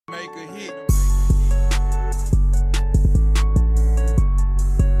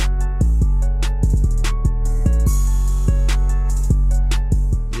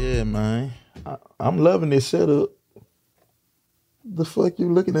I'm loving this setup. The fuck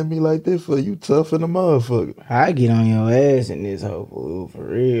you looking at me like this for? You tough in the motherfucker. I get on your ass in this whole fool, for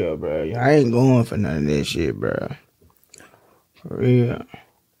real, bro. I ain't going for none of that shit, bro. For real.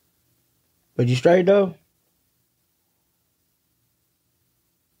 But you straight, though?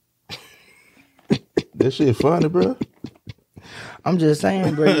 That shit funny, bro. I'm just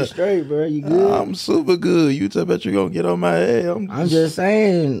saying, bro, you straight, bro. You good? I'm super good. You talk about you gonna get on my ass. I'm just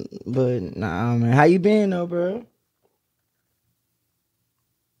saying, but nah, man. How you been, though, bro?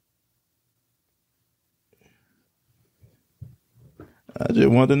 I just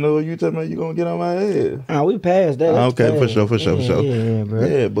want to know if you talking about you gonna get on my ass. Nah, we passed that. That's Okay, past. for sure. Yeah, bro.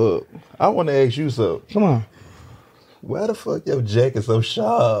 Yeah, but I want to ask you something. Come on. Why the fuck your jacket so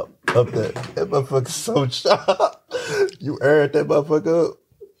sharp up there? That motherfucker so sharp. You aired that motherfucker up.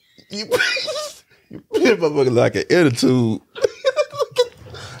 You put that motherfucker like an inner tube.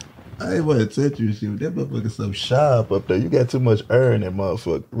 I ain't want to touch you, shit. That motherfucker so sharp up there. You got too much air in that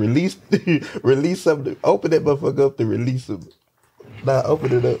motherfucker. Release something. Open that motherfucker up to release him. Nah,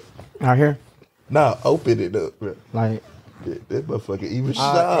 open it up. Out here? Nah, open it up, bro. Like. That motherfucker even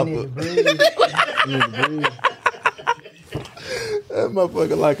I need sharper. to breathe. I need to breathe. That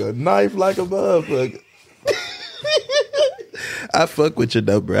motherfucker like a knife, like a motherfucker. I fuck with you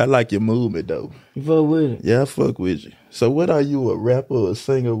though, bro. I like your movement though. You fuck with it? Yeah, I fuck with you. So what are you, a rapper or a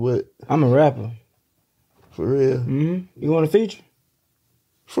singer? What? I'm a rapper. For real? Mm-hmm. You want a feature?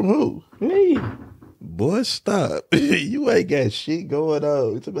 From who? Me. Boy, stop. You ain't got shit going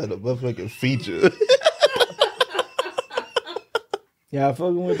on. It's about a motherfucking feature. Y'all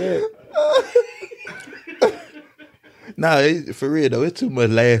fucking with that? Nah, for real though, it's too much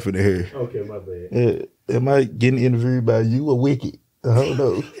laughing in here. Okay, my bad. Yeah. Am I getting interviewed by you or Wicked? I don't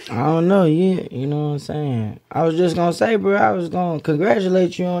know. I don't know yet. You know what I'm saying? I was just gonna say, bro, I was gonna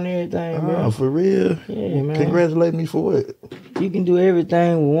congratulate you on everything, bro. Oh, for real? Yeah, man. Congratulate me for what? You can do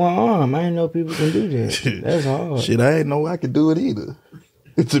everything with one arm. I didn't know people can do that. That's hard. Shit, I ain't know I could do it either.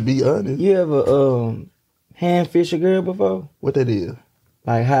 To be honest. You ever hand fish a girl before? What that is?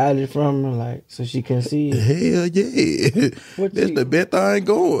 Like hide it from her, like so she can see it? Hell yeah. What That's you- the best thing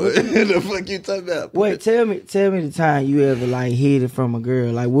going. The fuck you talking about? Wait, tell me the time you ever like hid it from a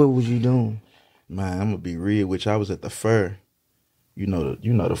girl. Like what was you doing? Man, I'm gonna be real with you. I was at the fair. You know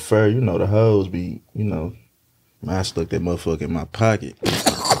the fair, you know the hoes be, man, I stuck that motherfucker in my pocket.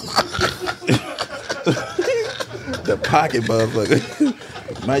 The pocket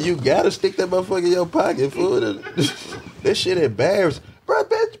motherfucker. Man, you gotta stick that motherfucker in your pocket, fool. That shit embarrassing. Bro,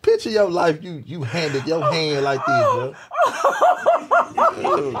 picture your life, you handed your hand like this, bro.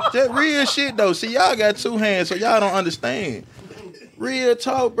 That real shit though. See, y'all got two hands, so y'all don't understand. Real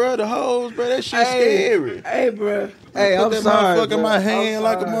talk, bro. The hoes, bro. That shit scary. Hey, bro. Hey, Put I'm that sorry, motherfucker bro. in my hand I'm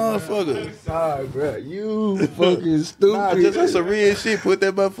like a sorry, motherfucker. I'm sorry, bro. You fucking stupid. Nah, just on some real shit. Put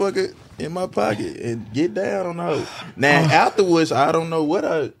that motherfucker in my pocket and get down on the hoe. Now, afterwards, I don't know what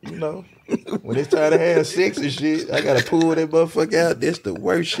when it's time to have sex and shit, I gotta pull that motherfucker out. That's the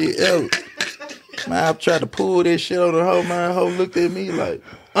worst shit ever. Man, I tried to pull that shit on the hoe. Man, hoe looked at me like,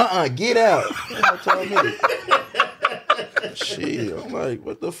 get out. I told me. Shit, I'm like,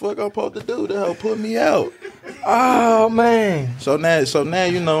 what the fuck I'm supposed to do? The hell put me out. Oh man. So now, I'm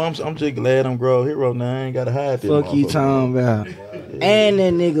just glad I'm grown hero now. I ain't gotta hide this. Fuck you talking about. And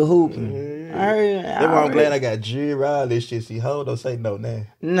that nigga hooping. That's why I'm glad I got Jerry all this shit. See, hoes don't say no now.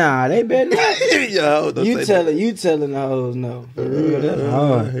 Nah, they better not. Yeah, hoes don't say no. You telling the hoes no. For real, that's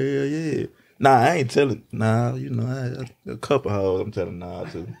hard. Hell yeah. Nah, I ain't telling. Nah, I a couple hoes I'm telling nah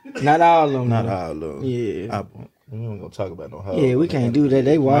to. Not all of them. Not though. all of them. Yeah. We don't gonna talk about no hoes. Yeah, we can't do that.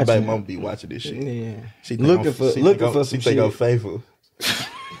 They My watching. baby mama be watching this shit. Yeah. She think Looking I'm- for she some think I'm shit. faithful.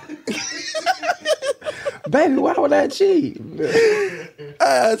 Baby, why would I cheat?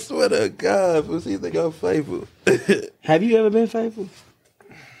 I swear to God, she think I'm faithful. Have you ever been faithful?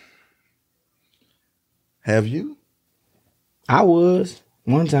 Have you? I was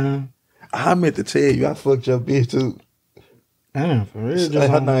one time. I meant to tell you, I fucked your bitch too. Damn, for real. Like,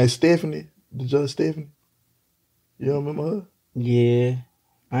 her name is Stephanie. The judge Stephanie. You don't remember her? Yeah.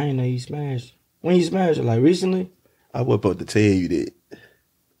 I didn't know you smashed. When you smashed her, like recently? I was about to tell you that.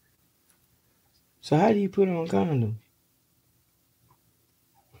 So how do you put on condom?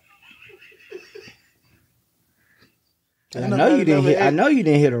 I know you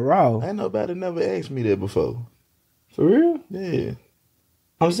didn't hit a raw. Ain't nobody never asked me that before. For real? Yeah.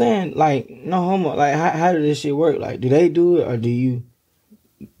 I'm saying, like, no homo. Like, how does this shit work? Like, do they do it or do you?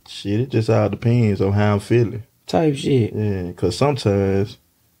 Shit, it just all depends on how I'm feeling. Type shit. Yeah, because sometimes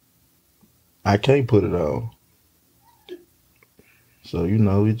I can't put it on. So,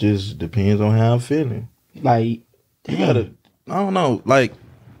 it just depends on how I'm feeling. Like, You damn. gotta, I don't know, like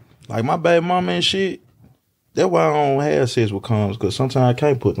my baby mama and shit, that's why I don't have sex with condoms, because sometimes I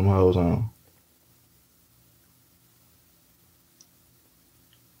can't put them hoes on.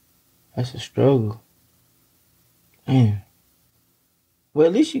 That's a struggle. Damn. Well,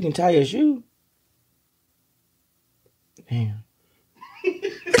 at least you can tie your shoe. Damn.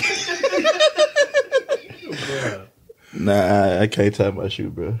 Nah, I can't tie my shoe,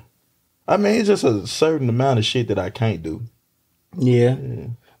 bro. I mean, it's just a certain amount of shit that I can't do. Yeah. Yeah.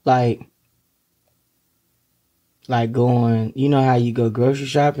 Like going, you know how you go grocery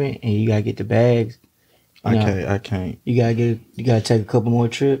shopping and you gotta get the bags? You know, I can't. You gotta take a couple more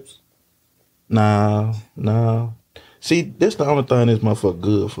trips. No. See, this the only thing this motherfucker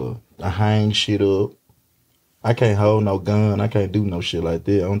good for. I hang shit up. I can't hold no gun. I can't do no shit like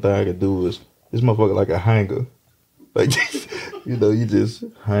that. Only thing I can do is this motherfucker like a hanger. Like, you just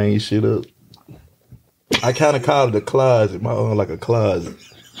hang shit up. I kind of call it a closet. My own like a closet.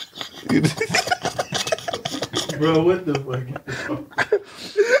 Bro, what the fuck?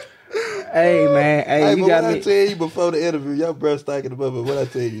 Hey man, hey, you got what me. I tell you before the interview, your breath stinking above it. What I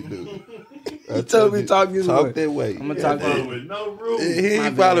tell you, dude? You told me talk this way. Talk that way. I'm gonna talk Follow with no rules. He My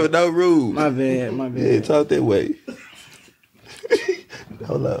ain't bad. following no rules. My bad. Yeah, talk that way.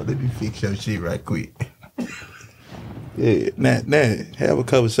 Hold on, let me fix your shit right quick. Yeah, now, have a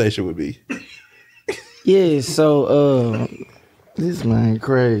conversation with me. Yeah, so this man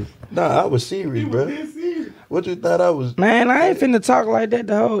crazy. Nah, I was serious, bro. What you thought I was? Man, I ain't finna talk like that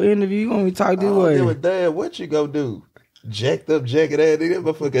the whole interview. You want me to talk I this don't give a way? damn what you gonna do. Jacked up, jacket ass nigga,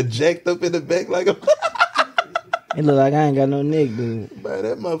 motherfucker jacked up in the back like a. It look like I ain't got no neck, dude. Man,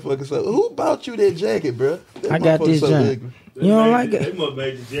 that motherfucker so. Who bought you that jacket, bro? That I got motherfucker this so junk. ugly. You don't like They it? must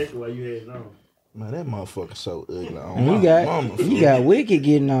made the jacket while you had it on. Man, that motherfucker so ugly. On And my mama, you fool. got wicked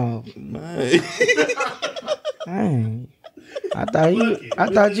getting off. Man. Dang. I thought you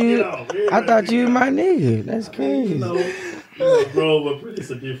my nigga. That's crazy. You know, bro, but it's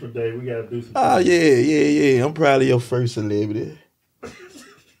a different day. We gotta do some. Oh yeah. I'm probably your first celebrity.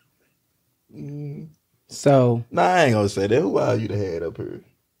 So, Nah, I ain't gonna say that. Who are you to have up here?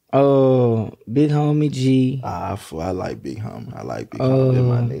 Big Homie G. I like Big Homie. I like Big Homie. That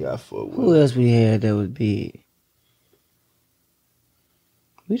my nigga I fuck with. Who else we had that was big?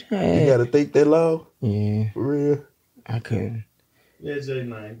 We done You had. gotta think that low? Yeah, For real? I couldn't. Yeah,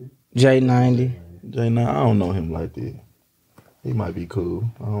 J90. J90. J9, I don't know him like that. He might be cool.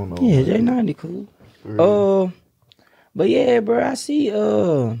 I don't know. Yeah, him like J90 cool. that. For real. But yeah, bro, I see,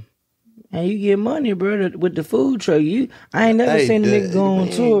 and you get money, bro, with the food truck. I ain't never seen a nigga go on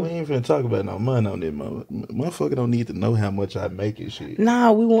We tour. ain't finna talk about no money on this motherfucker. Don't need to know how much I make and shit. Nah,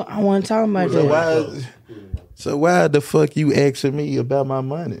 I want to talk about So that. why the fuck you asking me about my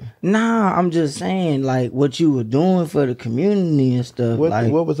money? Nah, I'm just saying, like, what you were doing for the community and stuff.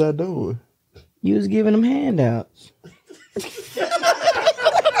 What was I doing? You was giving them handouts.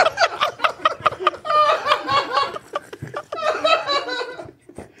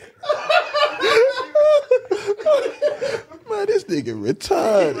 Man, this nigga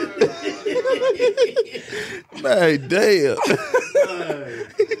retarded. Man, damn.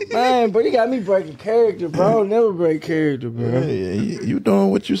 Man, bro, you got me breaking character, bro. I'll never break character, bro. Yeah, you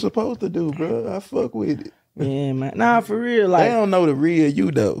doing what you supposed to do, bro. I fuck with it. Yeah, man. Nah, for real, They like, don't know the real you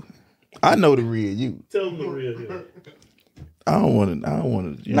though. I know the real you. Tell them the real deal. I don't want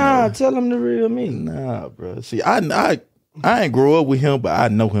to. nah, tell them the real me. Nah, bro. See, I ain't grow up with him, but I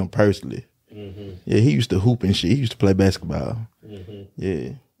know him personally. Mm-hmm. Yeah, he used to hoop and shit. He used to play basketball. Mm-hmm.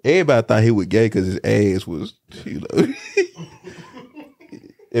 Yeah, everybody thought he was gay because his ass was,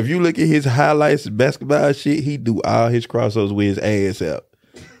 If you look at his highlights, basketball shit, he do all his crossovers with his ass out.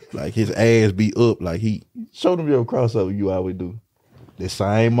 Like his ass be up. Like he show them your crossover you always do. The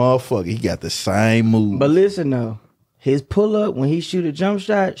same motherfucker. He got the same move. But listen, though, his pull up when he shoot a jump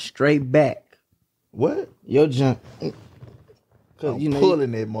shot, straight back. What? Your jump. I'm You know,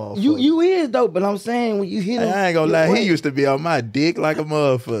 pulling that motherfucker. You is though, but I'm saying when you hit him, I ain't gonna lie. He used to be on my dick like a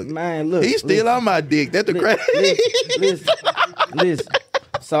motherfucker. Man, look, He's still on my dick. That's the crazy. listen.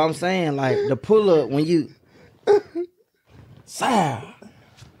 So I'm saying, like, the pull up when you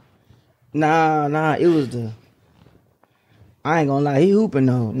Nah, it was the I ain't gonna lie, he hooping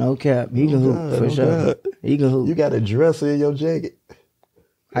though. No cap. He can hoop God, for oh sure. God. He can hoop. You got a dresser in your jacket.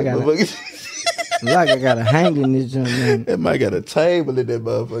 I got Motherfucker- like I got a hang in this junk, man. That might got a table in that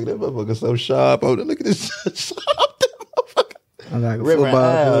motherfucker. That motherfucker so sharp on it. Look at this sharp. That motherfucker. I'm like a Reverend football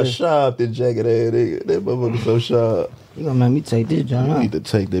Al player. sharp that jacket ass nigga. That motherfucker so sharp. You gonna make me take this junk You off. need to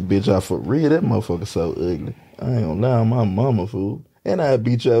take that bitch off for real. That motherfucker so ugly. I ain't gonna lie on my mama, fool. And I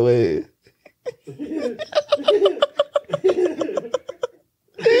beat your ass.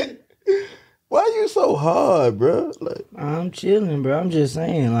 Why you so hard, bro? Like, I'm chilling, bro. I'm just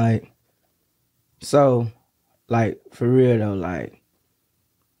saying, like, so, like, for real though, like,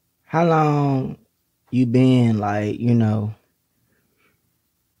 how long you been, like, you know,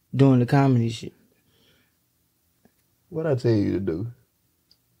 doing the comedy shit? what I tell you to do?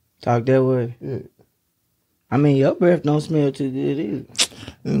 Talk that way. Yeah. I mean, your breath don't smell too good either.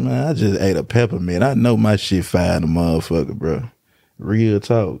 Man, I just ate a peppermint. I know my shit fire the motherfucker, bro. Real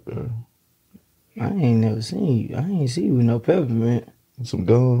talk, bro. I ain't never seen you. I ain't see you with no peppermint. Some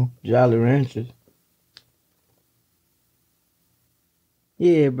gum. Jolly Ranchers.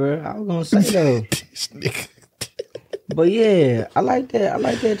 Yeah, bro. I was gonna say though. This nigga. But yeah, I like that. I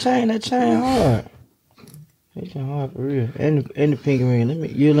like that chain. That chain hard. That chain hard for real. And the pink ring. Let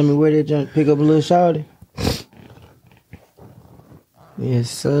me wear that junk. Pick up a little shawty. Yes,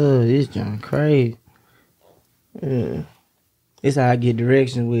 sir. This junk crazy. Yeah. This how I get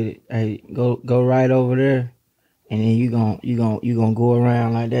directions with it. Hey, go right over there, and then you gonna go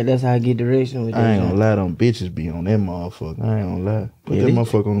around like that. That's how I get directions with that. I ain't junk. gonna lie, them bitches be on that motherfucker. I ain't gonna lie. Put Yeah, that they-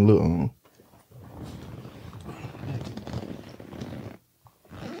 motherfucker on the look on.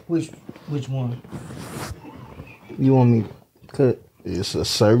 Which one? You want me to cut? It's a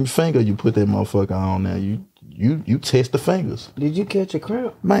certain finger you put that motherfucker on now. You test the fingers. Did you catch a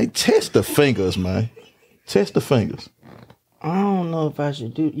cramp? Man, test the fingers, man. Test the fingers. I don't know if I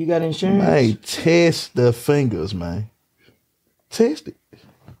should do. You got insurance? Man, test the fingers, man. Test it.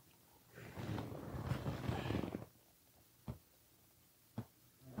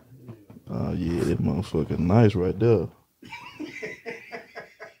 Oh yeah, that motherfucker nice right there.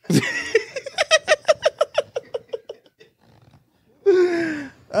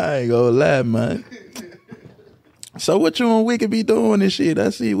 I ain't gonna lie, man. So what you and Wicked be doing and shit? I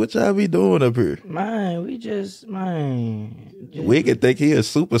see what y'all be doing up here. Man, just Wicked think he a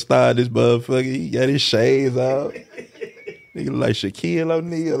superstar, this motherfucker. He got his shades out. Nigga like Shaquille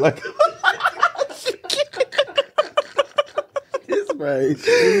O'Neal. Like This right.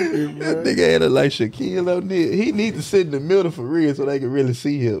 that nigga had it like Shaquille O'Neal. He need to sit in the middle for real so they can really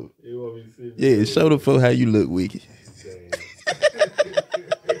see him. You want me to sit Yeah, show the folk how you look, Wicked.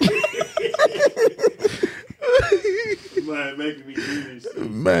 Man, making me do this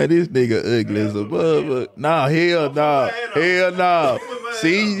shit. Man, this nigga ugly as a motherfucker. Nah, hell nah. Hell nah.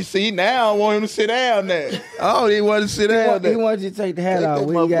 See, now I want him to sit down there. I don't even want to sit down He there. wants you to take the hat Take out. that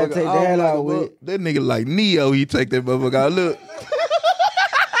When you gotta motherfucker take the off hat like out a with. That nigga like Neo, he take that motherfucker out. Look.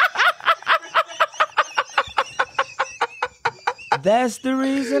 That's the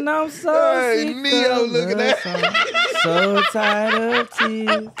reason I'm so Hey, sick Neo, of look at love that. songs. So tired of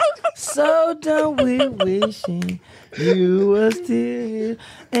tears. So done with wishing you were still here.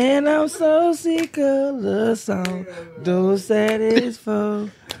 And I'm so sick of the song. Those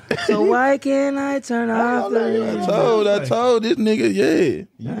satisfied. So why can't I turn off the radio? I told this nigga,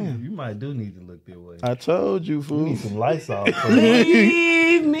 yeah. You might do need to look that way. I told you, You fool. need some Lysol.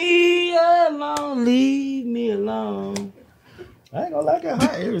 Leave me alone. Leave me alone. I ain't gonna lie, I got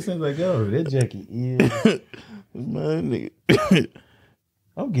hot ever since I go. That jacket is. Man, nigga.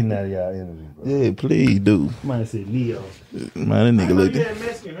 I'm getting out of y'all interview, bro. Yeah, please do. Might have said Neo. Man, that nigga look. You had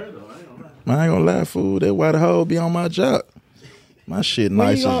Mexican hair though. I ain't gonna lie. Man, I ain't gonna lie, fool. That white hole be on my job. My shit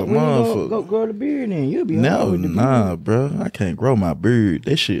nice as a Go motherfucker. grow the beard then. You'll be all No, right with the beard. nah, bro. I can't grow my beard.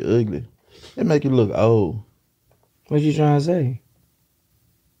 That shit ugly. It make you look old. What you trying to say?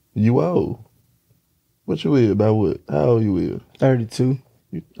 You old. What you is? About what? How old you is? 32.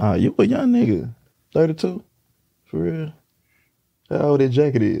 You a young nigga. 32? For real? How old that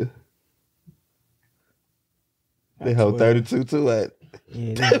jacket is? They hold 32 too. Like,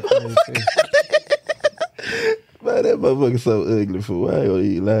 Yeah, that's 32. man, that motherfucker so ugly, fool. I ain't gonna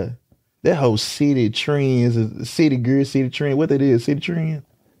even lie. That whole city trends, city girl, city trend. What that is? City trend?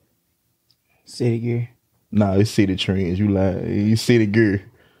 City gear. Nah, it's city trends. You lying. You city girl.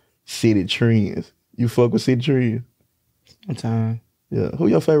 City trends. You fuck with city trends? Sometimes. Yeah. Who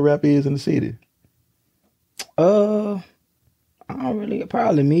your favorite rapper is in the city? I don't really.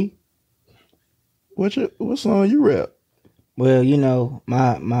 Probably me. What song you rap? Well, you know,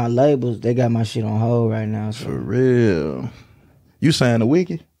 my labels, they got my shit on hold right now. For So real. You signed to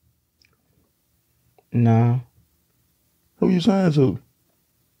Wiki? no, Who you signed to?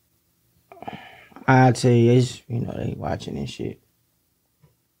 I tell you, it's they watching and shit.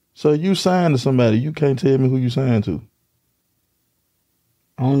 So you signed to somebody. You can't tell me who you signed to.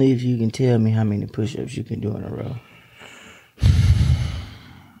 Only if you can tell me how many push-ups you can do in a row.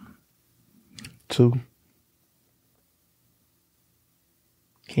 2.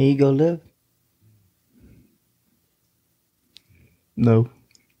 Can you go left? No.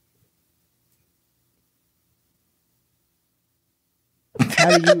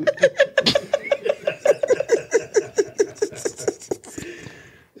 How do you?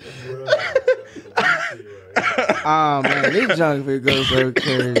 Oh man, this junk fit go so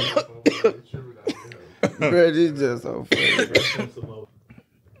crazy. Bro, this just so funny, bro.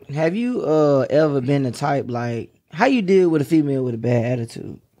 Have you ever been the type like how you deal with a female with a bad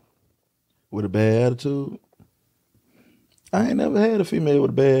attitude? With a bad attitude? I ain't never had a female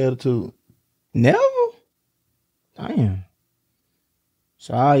with a bad attitude. Never? Damn.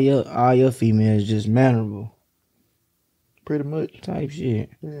 So all your females just mannerable. Pretty much. Type shit.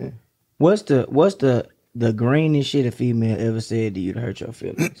 Yeah. What's the greenest shit a female ever said to you to hurt your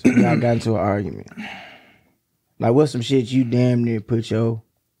feelings? Y'all got into an argument. Like what's some shit you damn near put your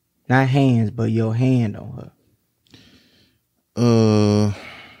not hands, but your hand on her?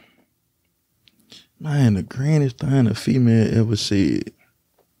 Man, the greenest thing a female ever said.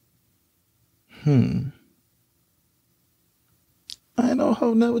 I ain't no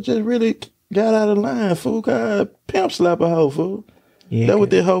hoe never just really got out of line, fool. Cause I pimp slap a hoe, fool. Yeah, That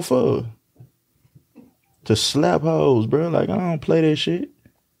what that hoe for. To slap hoes, bro. Like, I don't play that shit.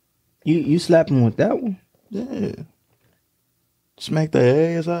 You slap them with that one? Yeah. Smack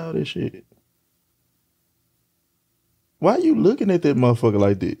their ass out, this shit. Why you looking at that motherfucker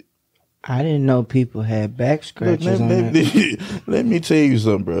like that? I didn't know people had back scratches Look, on that. let me tell you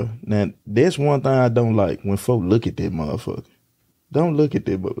something, bro. Now, that's one thing I don't like when folk look at that motherfucker. Don't look at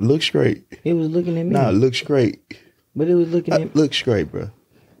that, but look straight. It was looking at me. Nah, look straight. But it was looking at me. Look straight, bro.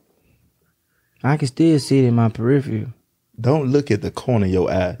 I can still see it in my peripheral. Don't look at the corner of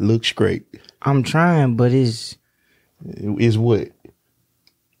your eye. Look straight. I'm trying, but it's what?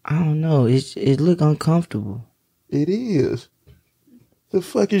 I don't know. It look uncomfortable. It is. The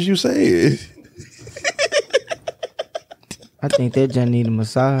fuck is you saying? I think that just need a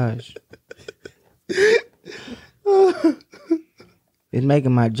massage. It's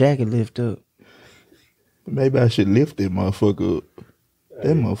making my jacket lift up. Maybe I should lift that motherfucker up.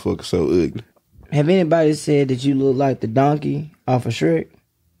 That motherfucker so ugly. Have anybody said that you look like the donkey off of Shrek?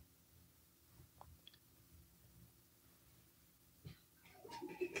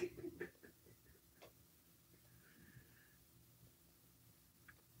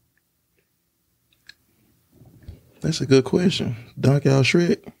 That's a good question. Donkey out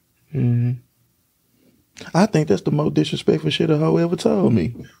Shrek? Mm-hmm. I think that's the most disrespectful shit a hoe ever told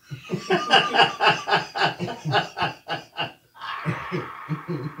me.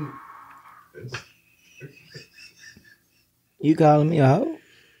 You calling me a hoe?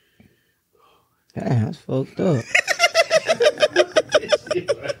 Damn, that's fucked up.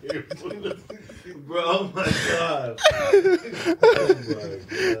 Bro, oh my God. Oh my God.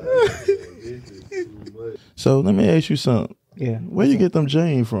 This is too much. So let me ask you something. Yeah. Where you get them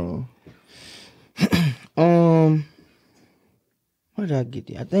jeans from? Where did I get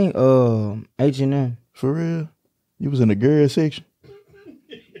that? I think H&M. For real? You was in the girl section?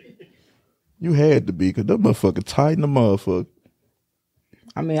 You had to be, because that motherfucker tight in the motherfucker.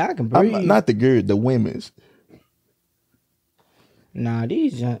 I mean, I can breathe. Not the girl, the women's. Nah,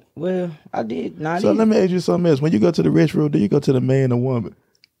 these well, I did. Nah, So let me ask you something else. When you go to the restroom, do you go to the man or woman?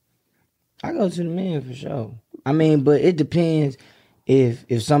 I go to the men for sure. I mean, but it depends if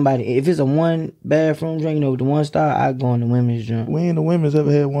it's a one bathroom drink, you know, the one style, I go in the women's drink. When the women's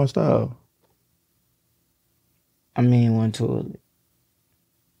ever had one style? I mean, one toilet.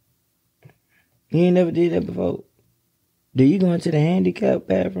 You ain't never did that before? Do you go into the handicap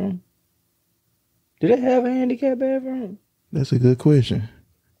bathroom? Do they have a handicap bathroom? That's a good question.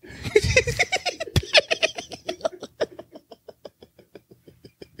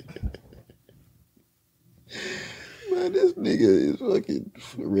 Man, this nigga is fucking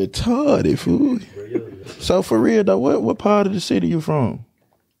retarded, fool. So for real though, what part of the city you from?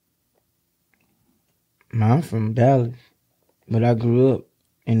 I'm from Dallas, but I grew up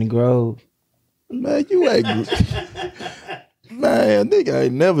in the Grove. Man, you ain't. Man, nigga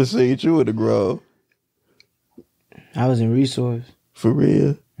ain't never seen you in the Grove. I was in Resource. For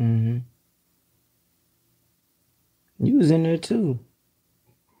real? Mm-hmm. You was in there too.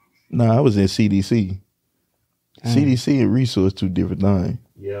 Nah, I was in CDC. CDC and Resource, two different things.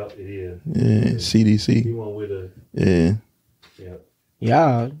 Yeah, it is. Yeah, CDC. You went with a. Yeah. Yeah.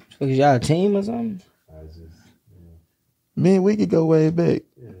 Y'all a team or something? I just. Man, we could go way back.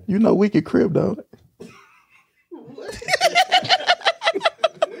 Yeah. You know we could crib, don't it?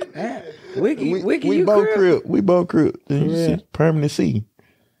 Wiki, we you both crib? crib. We both crib. Yeah. Permanent C.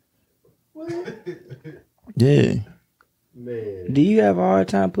 What? Yeah. Man. Do you have a hard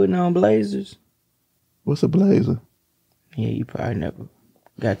time putting on blazers? What's a blazer? Yeah, you probably never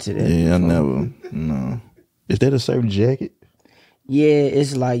got to that. Yeah, I before. never. No. Is that a certain jacket? Yeah,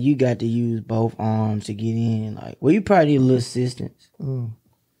 it's like you got to use both arms to get in. Like, well, you probably need a little assistance. Oh.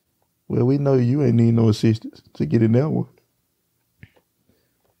 Well, we know you ain't need no assistance to get in that one.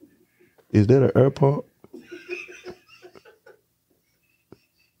 Is that an air pump?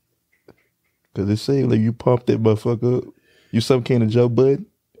 Cause it seems like you pump that motherfucker up. You some kind of Joe Budden?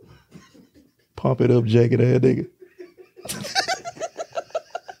 Pump it up, jacket ass nigga.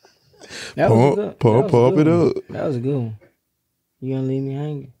 That Pump, was a good, pump, that was a pump good it one. up. That was a good one. You gonna leave me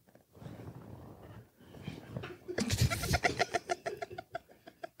hanging?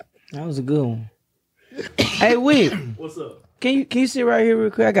 That was a good one. Hey, Whip, What's up? can you sit right here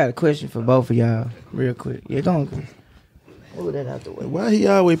real quick? I got a question for both of y'all, real quick. Yeah, go on. Move that out the way. Why he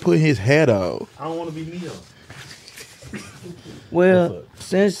always put his hat off? I don't want to be me on. Well,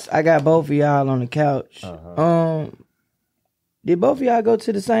 since I got both of y'all on the couch, did both of y'all go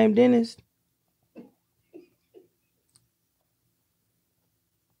to the same dentist?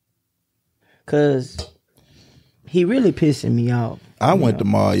 Cause he really pissing me off. I went to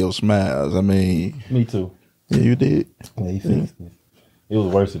Mario Smiles. I mean, Me too. yeah, you did. Yeah, he fixed it. It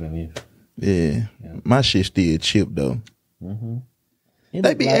was worse than this. Yeah. My shit still chipped though. It They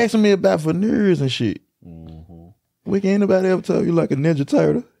look be like- asking me about veneers and shit. Ain't anybody ever told you like a Ninja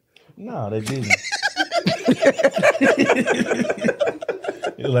Turtle? No, they didn't.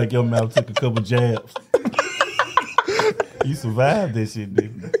 It was like your mouth took a couple jabs. You survived that shit,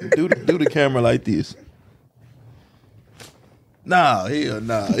 nigga. Do the camera like this. Nah, hell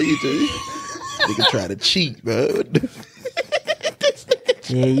nah. He just nigga try to cheat, bro.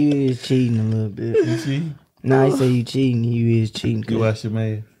 Yeah, you is cheating a little bit. You see? Nah, he say you cheating. You is cheating. You wash your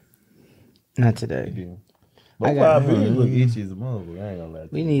man. Not today. Yeah. But I got- I really look itchy as a motherfucker. I ain't gonna lie to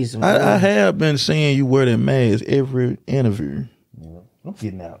We you. need some. I have been seeing you wear that mask every interview. You know? I'm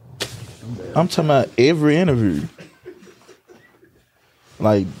getting out. I'm talking about every interview.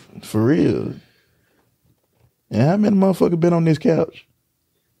 Like, for real. And how many motherfuckers been on this couch?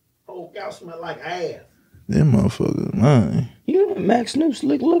 Oh, y'all smell like ass. Them motherfuckers, mine. You and Max Snoop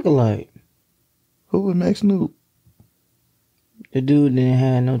slick lookalike. Who was Max Snoop? The dude didn't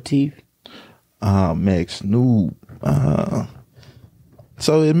have no teeth. Max Snoop.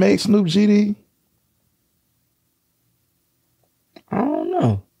 So it makes Snoop GD? I don't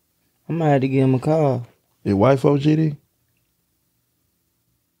know. I might have to give him a call. Your wife OGD?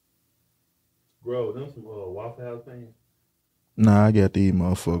 Bro, them some Waffle House things. Nah, I got these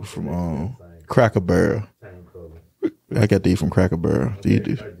motherfuckers from Cracker Barrel. Same color. I got these from Cracker Barrel. These I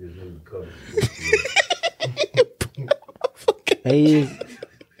dudes. just need the color.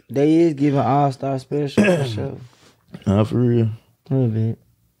 They is giving All-Star special for sure. Nah, for real. A little bit.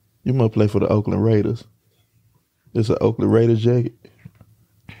 You must play for the Oakland Raiders. It's an Oakland Raiders jacket.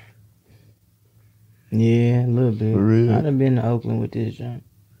 Yeah, a little bit. For real? I done been to Oakland with this joint.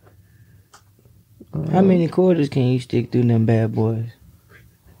 How many quarters can you stick through them bad boys?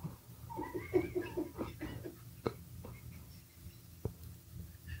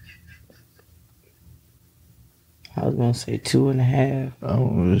 I was gonna say 2.5.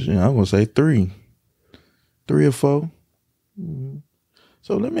 I'm gonna say 3. 3 or 4. Mhm.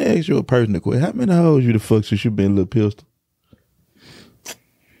 So let me ask you a personal question. How many hoes you the fuck since you been a little pistol?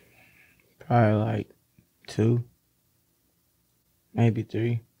 Probably like 2. Maybe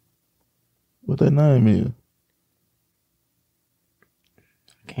 3. What that name is?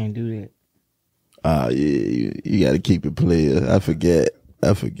 Can't do that. Ah, yeah, you gotta keep it player. I forget.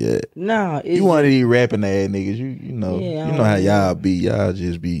 Nah, it's You one of these rapping ass niggas. You know. Yeah, I you know how don't- y'all be. Y'all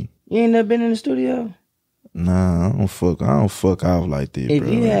just be. you ain't never been in the studio? Nah, I don't fuck off like that, If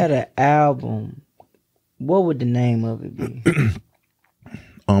bro. you had an album, what would the name of it be?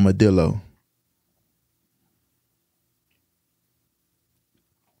 Armadillo.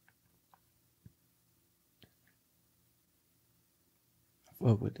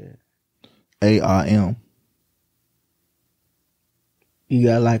 What would that? ARM. You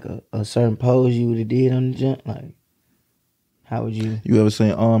got like a certain pose you would have did on the jump? Like, how would you? You ever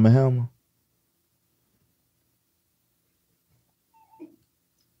seen Arm and Hammer?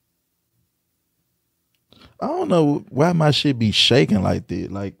 I don't know why my shit be shaking like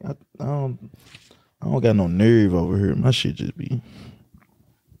that. Like I don't got no nerve over here. My shit just be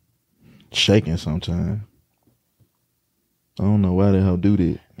shaking sometimes. I don't know why the hell do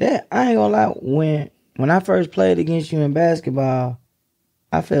that. That I ain't gonna lie. When I first played against you in basketball,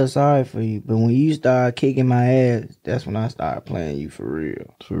 I feel sorry for you, but when you start kicking my ass, that's when I start playing you for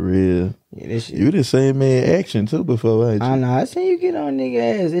real. For real. Yeah, this shit. You the same man action too before, ain't you? I know. I seen you get on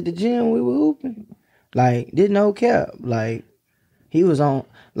nigga ass at the gym. We were hooping. Like, didn't no cap. Like, he was on.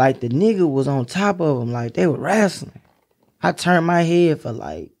 Like, the nigga was on top of him. Like, they were wrestling. I turned my head for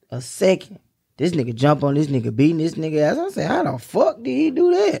like a second. This nigga jump on this nigga, beating this nigga ass. I said, how the fuck did he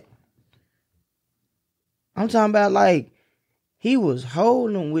do that? I'm talking about like he was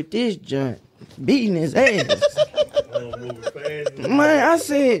holding him with this joint, beating his ass. Man, I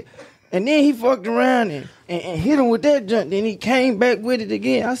said, and then he fucked around and hit him with that joint. Then he came back with it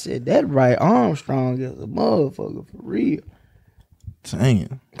again. I said, that right arm strong as a motherfucker for real.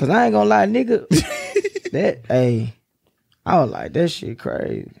 Damn. Cause I ain't gonna lie, nigga. I was like, that shit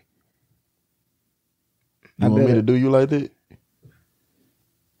crazy. You want me to do you like that?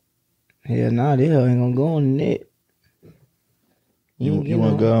 Hell nah, the hell ain't gonna go on the net. You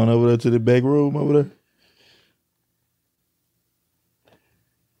want to go on over there to the back room over there?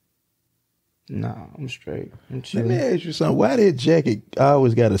 Nah, I'm straight. I'm Let chilling. me ask you something. Why that jacket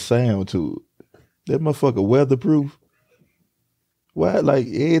always got a sound to it? That motherfucker weatherproof? Why, like,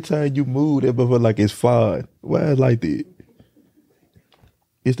 every time you move, that motherfucker like it's fine? Why it like that?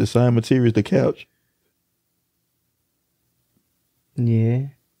 It's the same material as the couch. Yeah,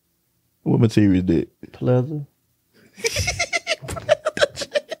 What material is that? pleather.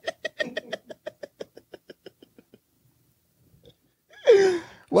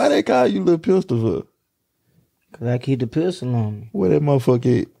 Why they call you Little Pistol for? Cause I keep the pistol on me Where that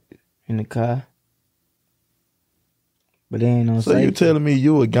motherfucker at? in the car. But they ain't no So safety. you telling me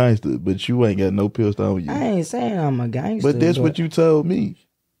you a gangster, but you ain't got no pistol on you? I ain't saying I'm a gangster. But that's what you told me.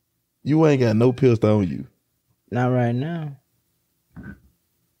 You ain't got no pistol on you. Not right now.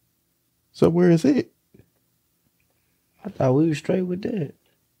 So where is it? I thought we was straight with that.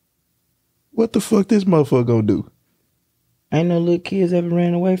 What the fuck this motherfucker gonna do? Ain't no little kids ever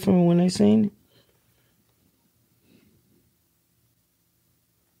ran away from it when they seen it.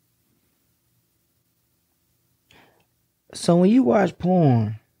 So when you watch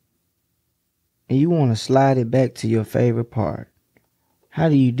porn and you want to slide it back to your favorite part, how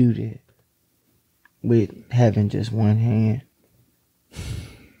do you do that? With having just one hand.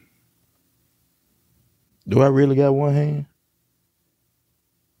 Do I really got one hand?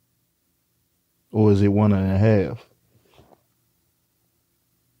 Or is it 1.5?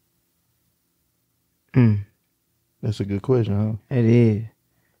 That's a good question, huh? It is.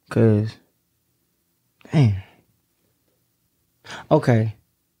 Cause, damn. Okay.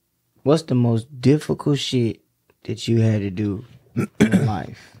 What's the most difficult shit that you had to do in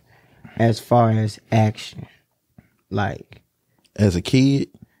life as far as action? Like, As a kid,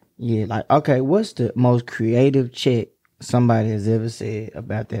 yeah, like, okay, what's the most creative check somebody has ever said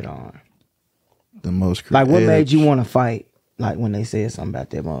about that arm? the most Like, creative. what made you want to fight? Like, when they said something about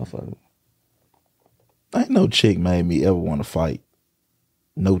that motherfucker. Ain't no chick made me ever want to fight.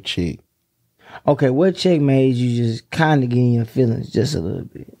 No chick. Okay, what check made you just kind of get in your feelings just a little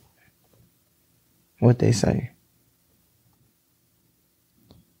bit? What they say?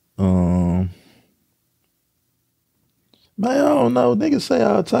 Man, I don't know. Niggas say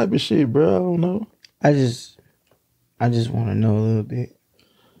all type of shit, bro. I don't know. I just want to know a little bit.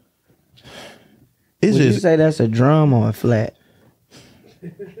 It's Would you just say that's a drum or a flat?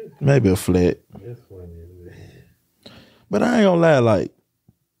 maybe a flat. But I ain't gonna lie, like,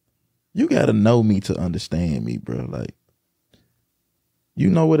 you gotta know me to understand me, bro. Like, you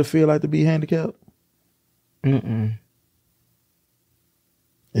know what it feel like to be handicapped? Mm-mm.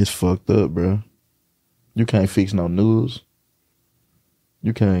 It's fucked up, bro. You can't fix no noodles.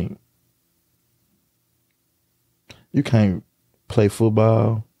 You can't play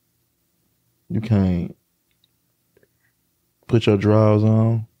football. You can't put your drawers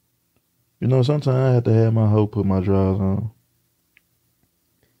on. You know, sometimes I have to have my hoe put my drawers on.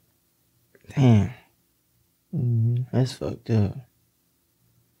 Damn, Mm-hmm. that's fucked up.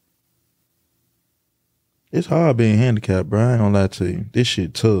 It's hard being handicapped, bro. I ain't gonna lie to you. This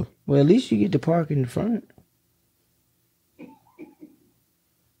shit tough. Well, at least you get to park in the front.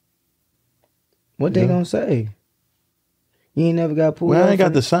 What they Yeah. gonna say? You ain't never got pulled Well, I ain't over?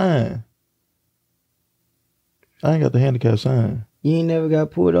 got the sign. I ain't got the handicap sign. You ain't never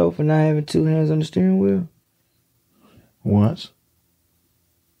got pulled over for not having two hands on the steering wheel? Once.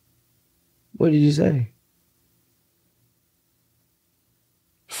 What did you say?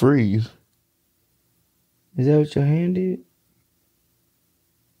 Freeze. Is that what your hand did?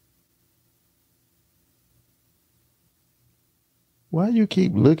 Why you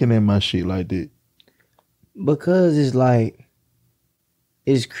keep looking at my shit like that? Because it's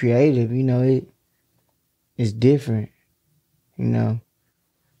it's creative. You know, it's different. You know.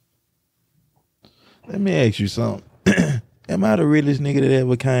 Let me ask you something. Am I the realest nigga that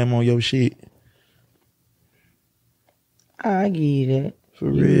ever came on your shit? I give you that.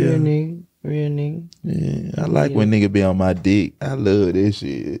 For You real? Real nigga. Yeah, I like when nigga be on my dick. I love this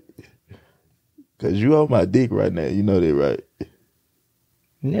shit. Cause you on my dick right now. You know that, right?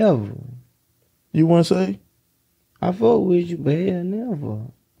 Never. You want to say? I fuck with you, but hell,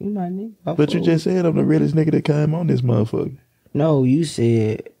 never. You my nigga. But you just said I'm the realest nigga that came on this motherfucker. No, you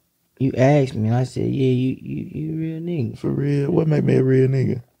said, you asked me, and I said, yeah, you real nigga. For real? What make me a real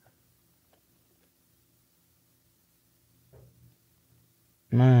nigga?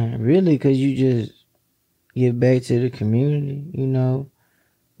 Man, really, because you just give back to the community, you know.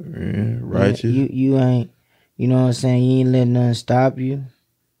 Yeah, righteous. You ain't, you know what I'm saying, you ain't letting nothing stop you.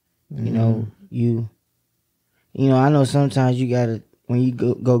 You know, I know sometimes you gotta, when you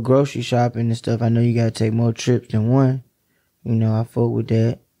go grocery shopping and stuff, I know you gotta take more trips than one. You know, I fuck with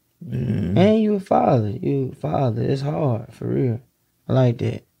that. And you a father. It's hard, for real. I like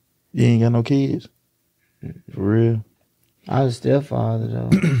that. You ain't got no kids? For real? I was a stepfather,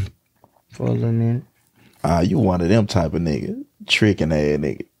 though, for a little minute. You one of them type of nigga. Tricking ass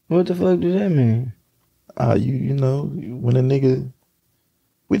nigga. What the fuck does that mean? You know, when a nigga,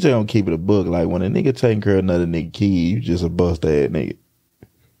 we just don't keep it a book. Like, when a nigga taking care of another nigga kid, you just a bust ass nigga.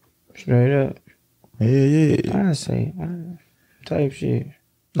 Straight up. Yeah. I say, type shit.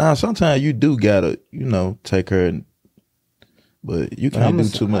 Nah, sometimes you do gotta, you know, take care of, but you can't do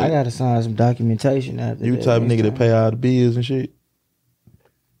too much. I gotta sign some documentation after You that. type of nigga that pay all the bills and shit?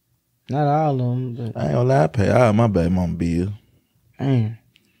 Not all of them, but... I ain't gonna lie, I pay all my baby mama bills. Damn.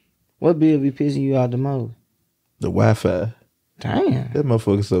 What bill be pissing you out the most? The Wi-Fi. Damn. That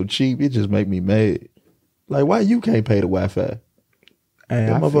motherfucker so cheap, it just make me mad. Like, why you can't pay the Wi-Fi? Hey,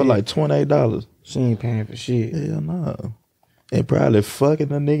 That motherfucker like $28. She ain't paying for shit. Hell no. And probably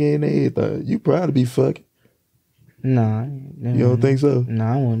fucking a nigga and everything. You probably be fucking. Nah. You don't think so?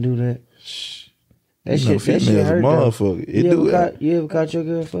 Nah, I won't do that. That You know, shit females hurt, a motherfucker. It do it. You ever caught your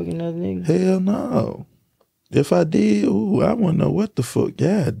girl fucking another nigga? Hell no. If I did, I wouldn't know what the fuck.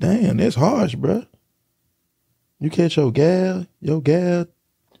 God damn, that's harsh, bro. You catch your gal.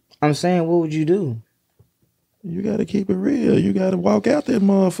 I'm saying, what would you do? You gotta keep it real. You gotta walk out that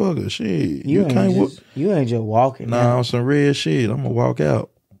motherfucker. Shit. You can't you ain't just walking. Nah, on some real shit. I'm gonna walk out.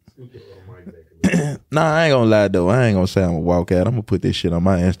 Nah, I ain't gonna lie though. I ain't gonna say I'm gonna walk out. I'm gonna put this shit on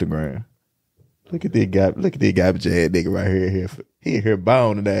my Instagram. Look at this guy. Look at this garbage ass nigga right here. He in here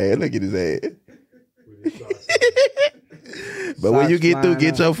boning ass. Look at his ass. But when you get through,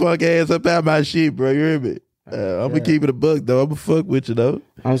 get your fuck ass up out my shit, bro. You hear me? I'm gonna keep it a buck though. I'm gonna fuck with you though.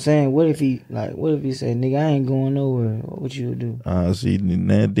 I'm saying, what if he say, nigga, I ain't going nowhere? What would you do? See, then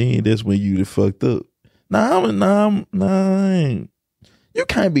that's when you fucked up. I ain't. You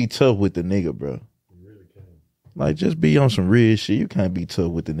can't be tough with the nigga, bro. You really can't. Like, just be on some real shit. You can't be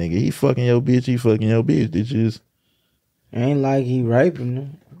tough with the nigga. He fucking your bitch. It just ain't like he raping her.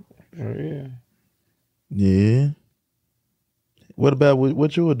 For real. Yeah. What about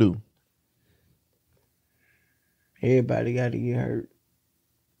what you would do? Everybody got to get hurt.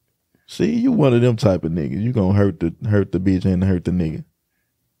 See, you one of them type of niggas. You gonna hurt the bitch and hurt the nigga.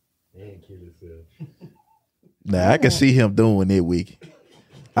 And kill himself. Now I can see him doing it, Wiki.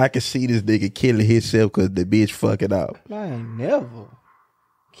 I can see this nigga killing himself because the bitch fucking up. I ain't never.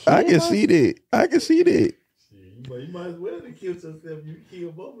 I can see that. You might as well have killed yourself. You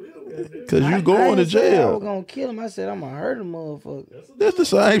kill both of them. Because you going to jail. I was going to kill him. I said, I'm going to hurt a motherfucker. That's the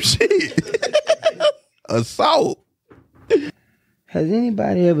same shit. Assault. Has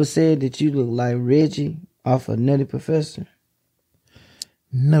anybody ever said that you look like Reggie off of Nutty Professor?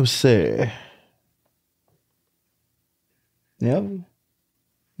 No, sir. Never?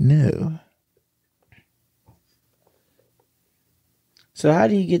 No. So how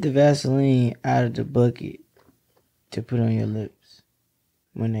do you get the Vaseline out of the bucket to put on your lips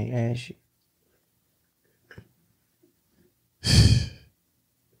when they ask you?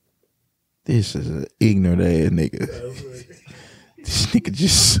 This is an ignorant ass nigga. This nigga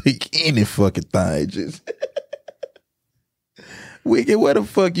just seek any fucking thing. Just Wicked, where the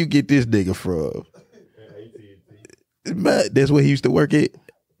fuck you get this nigga from? Man, that's where he used to work at?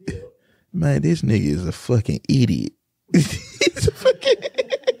 Man, this nigga is a fucking idiot. He's a fucking...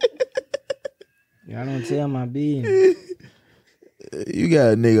 Y'all don't tell my business. You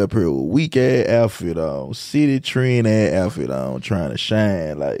got a nigga up here with weak ass outfit on, city trend ass outfit on, trying to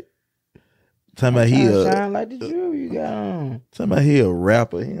shine like. Talking about he a shine like the jewelry you got on. Talking about he a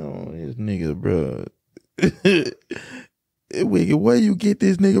rapper. He on his nigga, bro. Wicked, where you get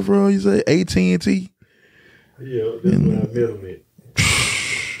this nigga from? You say AT&T? Yeah, that's where I met him at.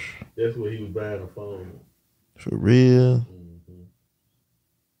 That's where he was buying a phone. For real? Mm-hmm.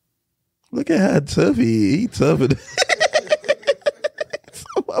 Look at how tough he is. He tougher than...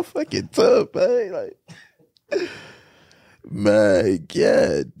 so motherfucking tough, man. Like, my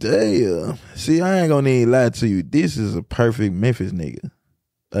God damn. See, I ain't gonna even lie to you. This is a perfect Memphis nigga.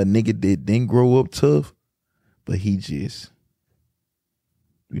 A nigga that didn't grow up tough, but he just,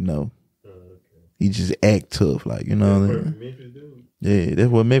 you know, he just act tough. Like, you know what I mean? Memphis dude. Yeah, that's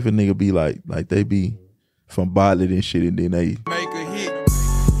what Memphis nigga be like. Like, they be from Bartlett and shit, and then they